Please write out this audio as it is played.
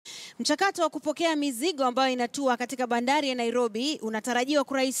Mchakato wa kupokea mizigo ambayo inatua katika bandari ya Nairobi unatarajiwa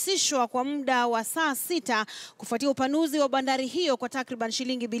kurahisishwa kwa muda wa saa 6 kufuatia upanuzi wa bandari hiyo kwa takriban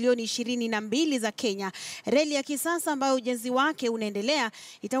shilingi bilioni 22 za Kenya. Reli ya kisasa ambayo ujenzi wake unaendelea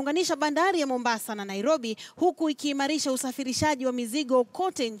itaunganisha bandari ya Mombasa na Nairobi, huku ikiimarisha usafirishaji wa mizigo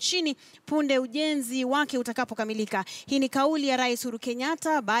kote nchini punde ujenzi wake utakapokamilika. Hii ni kauli ya Rais Uhuru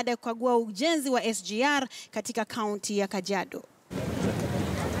Kenyatta baada ya kukagua ujenzi wa SGR katika kaunti ya Kajiado.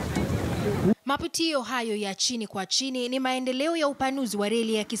 Mapitio hayo ya chini kwa chini ni maendeleo ya upanuzi wa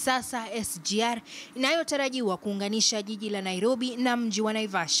reli ya kisasa SGR inayotarajiwa kuunganisha jiji la Nairobi na mji wa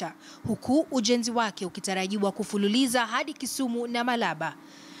Naivasha, huku ujenzi wake ukitarajiwa kufululiza hadi Kisumu na Malaba.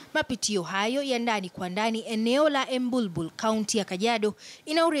 Mapitio hayo ya ndani kwa ndani eneo la Embulbul, kaunti ya Kajiado,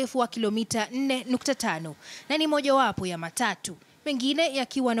 ina urefu wa kilomita 4.5 na ni mojawapo ya matatu, mengine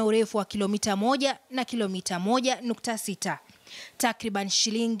yakiwa na urefu wa kilomita 1 na kilomita 1.6. Takriban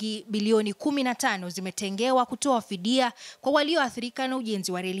shilingi bilioni 15 zimetengewa kutoa fidia kwa walioathirika na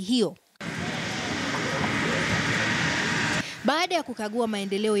ujenzi wa reli hiyo. Baada ya kukagua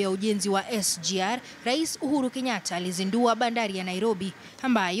maendeleo ya ujenzi wa SGR, Rais Uhuru Kenyatta alizindua bandari ya Nairobi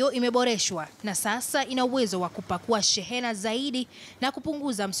ambayo imeboreshwa na sasa ina uwezo wa kupakua shehena zaidi na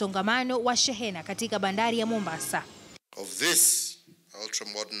kupunguza msongamano wa shehena katika bandari ya Mombasa. Of this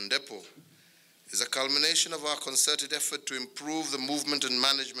ultra-modern depot is a culmination of our concerted effort to improve the movement and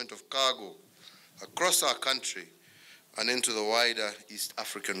management of cargo across our country and into the wider East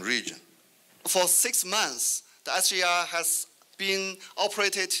African region. For 6 months, the SGR has been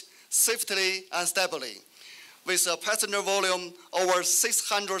operated safely and stably, with a passenger volume over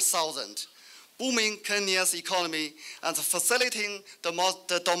 600,000, booming Kenya's economy and facilitating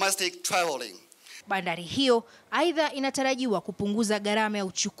the domestic traveling. Bandari hiyo aidha inatarajiwa kupunguza gharama ya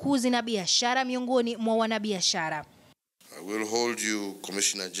uchukuzi na biashara miongoni mwa wanabiashara. I will hold you,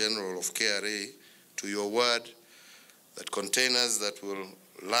 Commissioner General of KRA, to your word that containers that will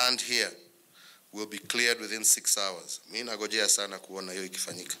land here will be cleared within 6 hours. Mimi nagojea sana kuona hiyo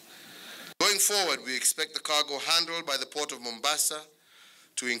ikifanyika. Going forward, we expect the cargo handled by the port of Mombasa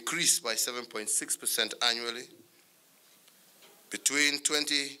to increase by 7.6% annually. Between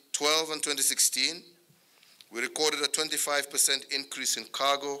 2012 and 2016, we recorded a 25% increase in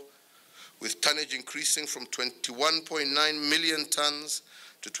cargo, with tonnage increasing from 21.9 million tons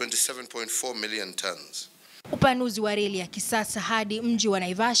to 27.4 million tons. Upanuzi wa reli ya kisasa hadi mji wa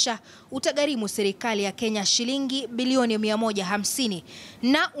Naivasha utagharimu serikali ya Kenya shilingi bilioni 150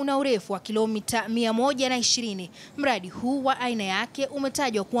 na una urefu wa kilomita 120. Mradi huu wa aina yake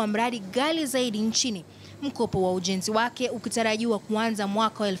umetajwa kuwa mradi ghali zaidi nchini, mkopo wa ujenzi wake ukitarajiwa kuanza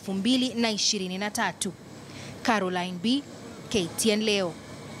mwaka wa 2023. Caroline B, KTN leo.